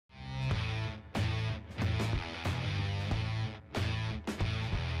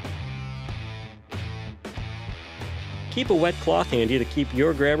Keep a wet cloth handy to keep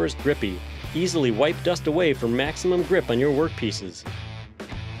your grabbers grippy. Easily wipe dust away for maximum grip on your workpieces.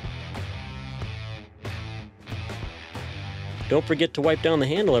 Don't forget to wipe down the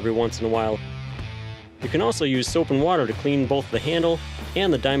handle every once in a while. You can also use soap and water to clean both the handle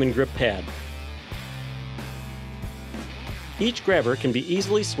and the diamond grip pad. Each grabber can be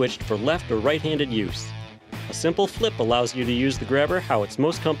easily switched for left or right-handed use. A simple flip allows you to use the grabber how it's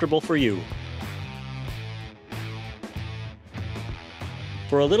most comfortable for you.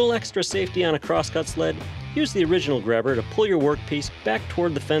 For a little extra safety on a crosscut sled, use the original grabber to pull your workpiece back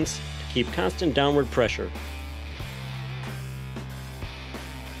toward the fence to keep constant downward pressure.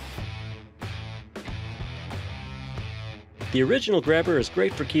 The original grabber is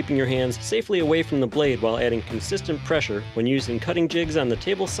great for keeping your hands safely away from the blade while adding consistent pressure when using cutting jigs on the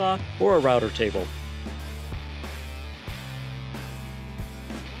table saw or a router table.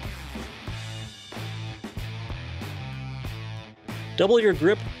 Double your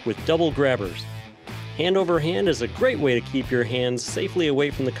grip with double grabbers. Hand over hand is a great way to keep your hands safely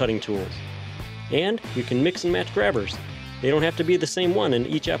away from the cutting tools. And you can mix and match grabbers. They don't have to be the same one in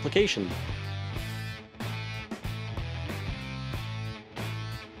each application.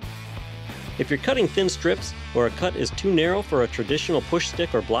 If you're cutting thin strips or a cut is too narrow for a traditional push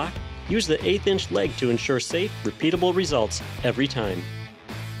stick or block, use the 1/8" leg to ensure safe, repeatable results every time.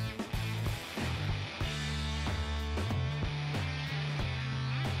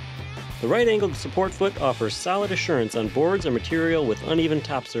 The right-angled support foot offers solid assurance on boards or material with uneven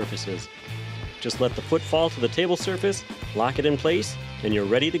top surfaces. Just let the foot fall to the table surface, lock it in place, and you're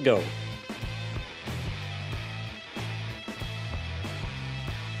ready to go.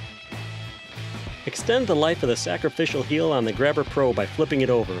 Extend the life of the sacrificial heel on the Grabber Pro by flipping it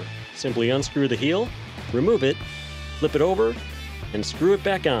over. Simply unscrew the heel, remove it, flip it over, and screw it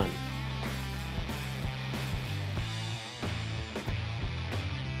back on.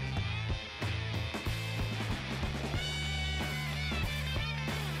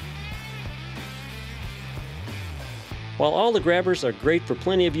 While all the grabbers are great for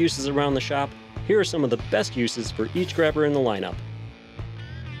plenty of uses around the shop, here are some of the best uses for each grabber in the lineup.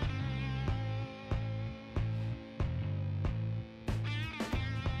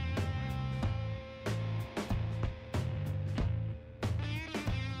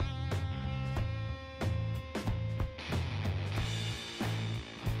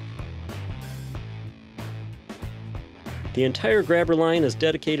 The entire grabber line is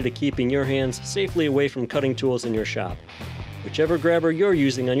dedicated to keeping your hands safely away from cutting tools in your shop. Whichever grabber you're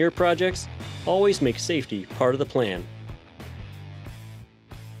using on your projects, always make safety part of the plan.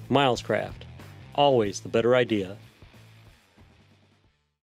 Milescraft, always the better idea.